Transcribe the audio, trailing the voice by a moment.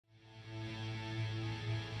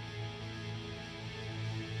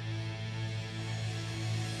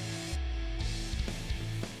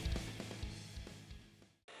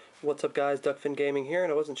What's up guys, Duckfin Gaming here,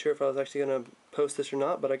 and I wasn't sure if I was actually going to post this or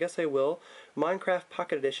not, but I guess I will. Minecraft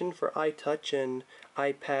Pocket Edition for iTouch and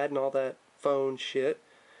iPad and all that phone shit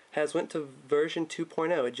has went to version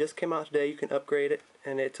 2.0. It just came out today. You can upgrade it,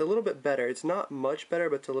 and it's a little bit better. It's not much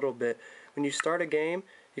better, but it's a little bit. When you start a game,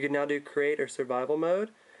 you can now do create or survival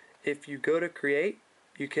mode. If you go to create,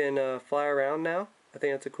 you can fly around now. I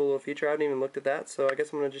think that's a cool little feature. I haven't even looked at that, so I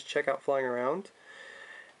guess I'm going to just check out flying around.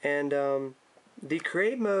 And the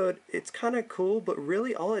create mode, it's kind of cool, but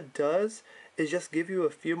really all it does is just give you a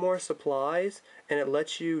few more supplies, and it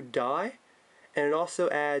lets you die. And it also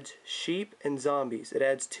adds sheep and zombies. It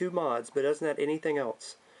adds 2 mods, but it doesn't add anything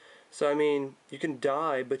else. So I mean, you can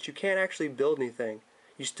die, but you can't actually build anything.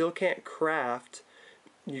 You still can't craft.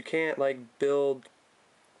 You can't like build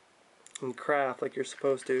and craft like you're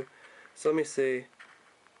supposed to. So let me see.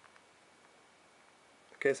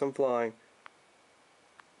 Okay, so I'm flying.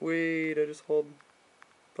 Wait, I just hold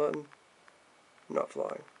button. I'm not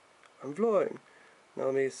flying. I'm flying. Now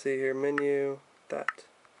let me see here, menu, that.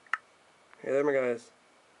 Hey there my guys.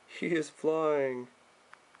 He is flying.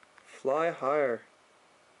 Fly higher.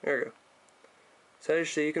 There we go. So as you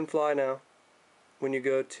see, you can fly now when you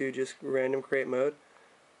go to just random create mode.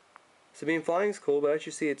 So being flying is cool, but as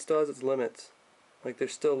you see, it still has its limits. Like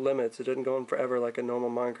there's still limits. It doesn't go on forever like a normal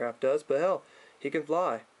Minecraft does, but hell, he can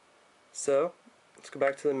fly. So let's go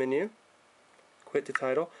back to the menu. Quit to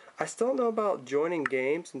title. I still don't know about joining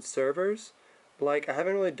games and servers. Like, I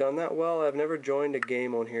haven't really done that well. I've never joined a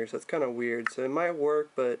game on here, so it's kind of weird. So it might work,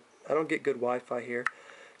 but I don't get good Wi-Fi here.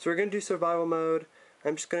 So we're going to do survival mode.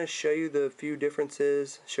 I'm just going to show you the few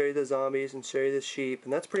differences, show you the zombies, and show you the sheep,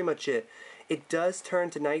 and that's pretty much it. It does turn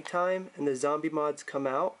to nighttime, and the zombie mods come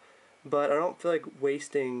out, but I don't feel like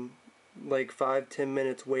wasting like 5-10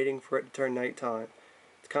 minutes waiting for it to turn nighttime.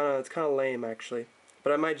 It's kind of lame, actually.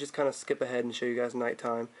 But I might just kind of skip ahead and show you guys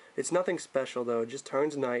nighttime. It's nothing special though. It just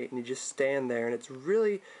turns night and you just stand there and it's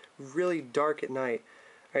really, really dark at night.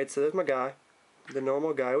 Alright, so there's my guy. The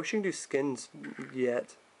normal guy. I wish you can do skins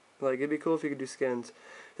yet. Like, it'd be cool if you could do skins.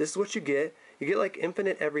 This is what you get. You get like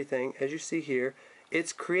infinite everything, as you see here.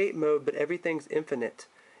 It's create mode, but everything's infinite.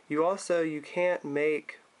 You can't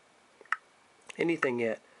make anything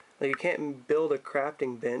yet. Like, you can't build a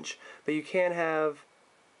crafting bench, but you can have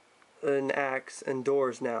an axe and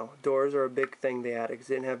doors now. Doors are a big thing they added because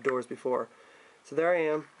they didn't have doors before. So there I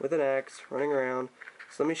am with an axe running around.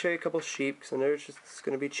 So let me show you a couple sheep because I know it's just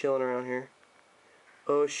going to be chilling around here.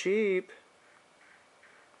 Oh sheep,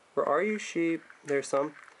 where are you sheep? There's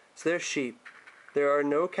some. So there's sheep. There are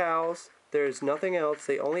no cows. There's nothing else.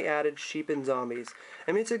 They only added sheep and zombies.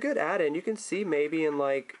 I mean, it's a good add-in. You can see maybe in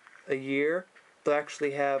like a year they'll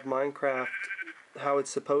actually have Minecraft how it's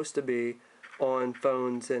supposed to be on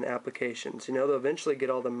phones and applications. You know, they'll eventually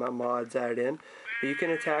get all the mods added in, but you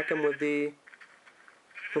can attack them with the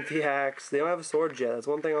axe. They don't have a sword yet. That's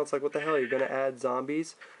one thing I was like, what the hell, you're going to add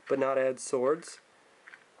zombies but not add swords?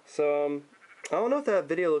 So I don't know if that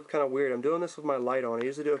video looked kind of weird. I'm doing this with my light on. I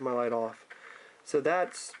usually do it with my light off. So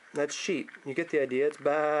that's sheep. You get the idea.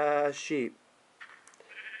 It's sheep.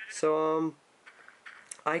 So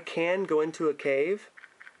I can go into a cave.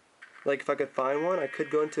 Like, if I could find one, I could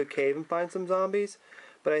go into a cave and find some zombies.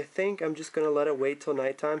 But I think I'm just going to let it wait till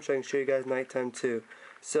nighttime so I can show you guys nighttime too.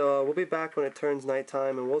 So we'll be back when it turns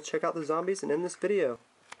nighttime and we'll check out the zombies and end this video.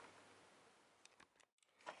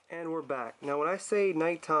 And we're back. Now when I say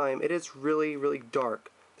nighttime, it is really, really dark.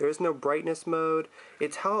 There is no brightness mode.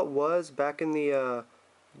 It's how it was back in the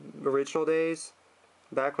original days.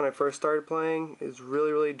 Back when I first started playing, it's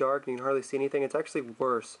really, really dark and you can hardly see anything. It's actually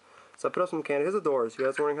worse. So I put up some candles. Here's the doors. You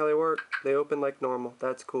guys wondering how they work? They open like normal.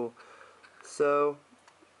 That's cool. So,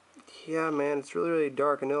 yeah, man, it's really, really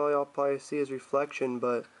dark. I know all y'all probably see is reflection,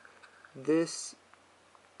 but this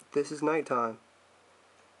is nighttime.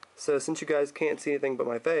 So since you guys can't see anything but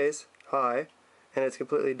my face, hi, and it's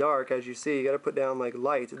completely dark, as you see, you gotta put down like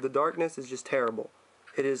light. The darkness is just terrible.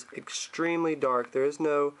 It is extremely dark. There is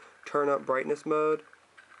no turn up brightness mode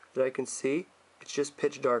that I can see. It's just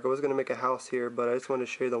pitch dark. I was going to make a house here, but I just wanted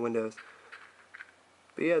to show you the windows.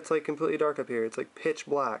 But yeah, it's like completely dark up here. It's like pitch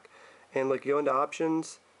black. And like you go into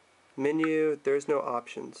options, menu, there's no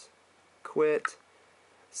options. Quit.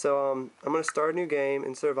 So I'm going to start a new game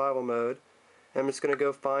in survival mode. And I'm just going to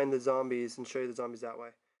go find the zombies and show you the zombies that way.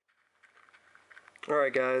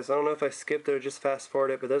 Alright guys, I don't know if I skipped it or just fast forward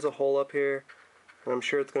it, but there's a hole up here. And I'm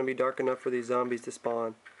sure it's going to be dark enough for these zombies to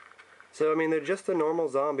spawn. So, I mean, they're just the normal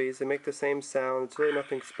zombies. They make the same sound. It's really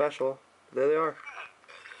nothing special. There they are.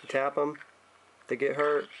 You tap them, they get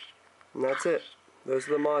hurt, and that's it. Those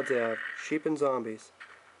are the mods they have. Sheep and zombies.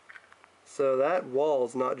 So that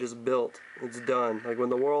wall's not just built, it's done. Like when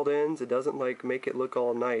the world ends, it doesn't like make it look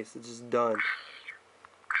all nice, it's just done.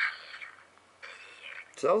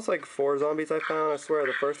 So that was like 4 zombies I found. I swear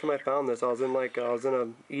the first time I found this I was in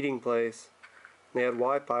a eating place. And they had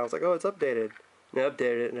Wi-Fi. I was like, oh, it's updated. And I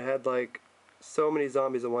updated it and it had like so many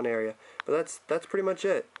zombies in one area. But that's pretty much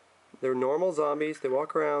it. They're normal zombies, they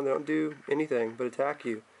walk around, they don't do anything but attack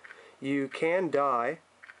you. You can die,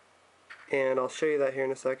 and I'll show you that here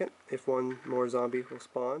in a second if one more zombie will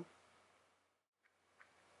spawn.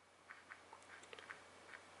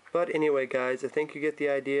 But anyway guys, I think you get the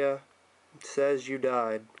idea. It says you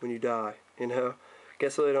died when you die, you know.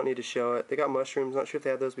 Guess I really don't need to show it. They got mushrooms, not sure if they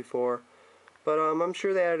had those before. But I'm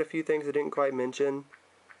sure they added a few things I didn't quite mention.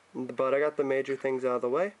 But I got the major things out of the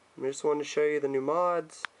way. I just wanted to show you the new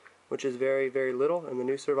mods, which is very, very little, and the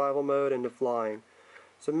new survival mode and the flying.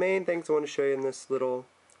 So main things I want to show you in this little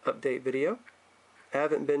update video. I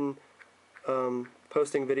haven't been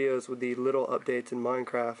posting videos with the little updates in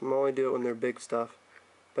Minecraft. I'm only doing it when they're big stuff.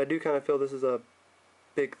 But I do kind of feel this is a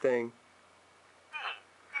big thing.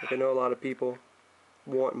 Like I know a lot of people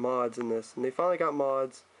want mods in this, and they finally got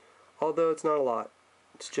mods, although it's not a lot.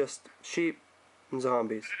 It's just sheep and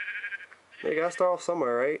zombies. They gotta start off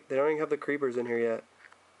somewhere, right? They don't even have the creepers in here yet.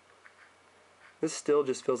 This still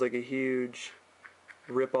just feels like a huge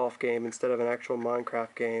rip-off game instead of an actual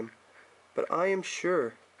Minecraft game. But I am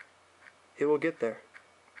sure it will get there.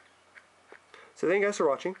 So thank you guys for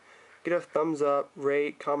watching. Give it a thumbs up,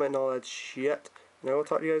 rate, comment, and all that shit. And I will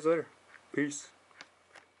talk to you guys later. Peace.